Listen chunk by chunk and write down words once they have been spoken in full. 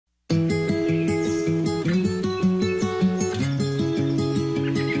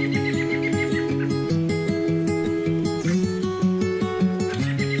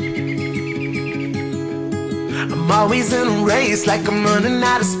always in a race, like I'm running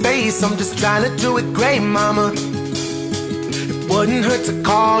out of space. I'm just trying to do it great, mama. It wouldn't hurt to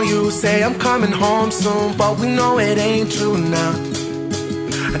call you, say I'm coming home soon, but we know it ain't true now.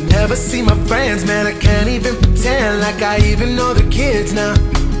 I never see my friends, man, I can't even pretend like I even know the kids now.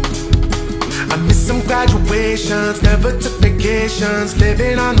 I miss some graduations, never took vacations,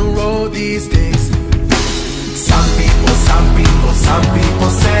 living on the road these days. Some people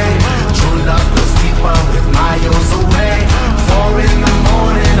say true love goes deeper with miles away. 4 in the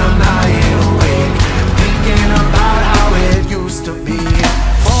morning, I'm lying awake, thinking about how it used to be.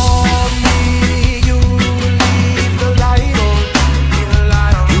 For me, you leave the light on,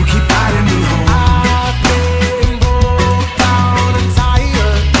 you keep guiding me home. I've been broke down and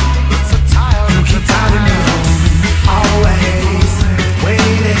tired, so tired. You keep guiding me home, always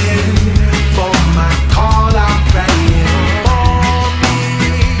waiting for my call. I'm praying. For me,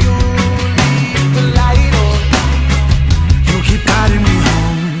 you leave the light on, you keep guiding me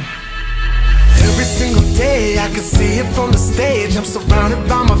home. Every single day I can see it from the stage. I'm surrounded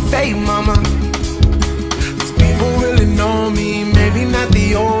by my fate, mama. These people really know me, maybe not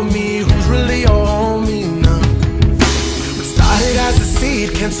the old me. Who's really your homie now? What started as a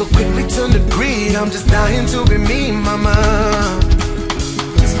seed can so quickly turn to greed. I'm just dying to be me, mama.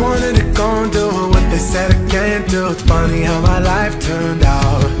 Just wanted to go and do what they said I can't do. It's funny how my life turned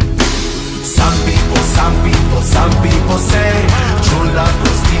out. Some people say true love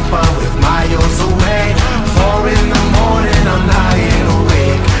goes deeper with miles away. 4 in the morning, I'm lying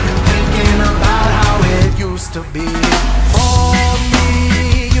awake, thinking about how it used to be. For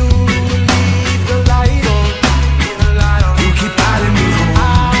me, you leave the light on, you keep guiding me home.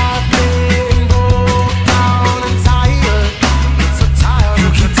 I've been broke down and tired, so tired. You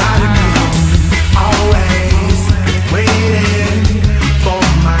keep guiding me home, always waiting for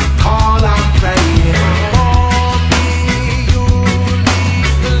my call. I'm praying. For me, you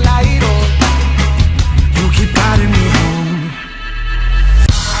leave the light on, you keep guiding me home.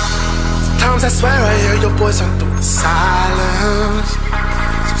 Sometimes I swear I hear your voice on through the silence,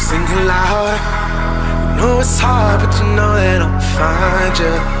 so sing it loud. You know it's hard, but you know that I'll find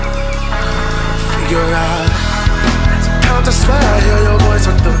you, figure out. Sometimes I swear I hear your voice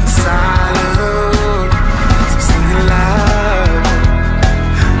on through the silence, so sing it loud.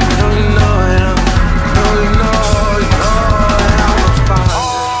 You know it, you know that I'll find you.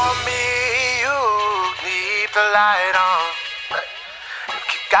 For me, you leave the light on, you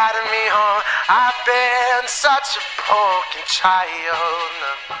keep guiding me home. I've been such a broken child,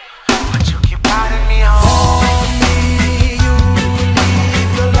 but you keep guiding me home.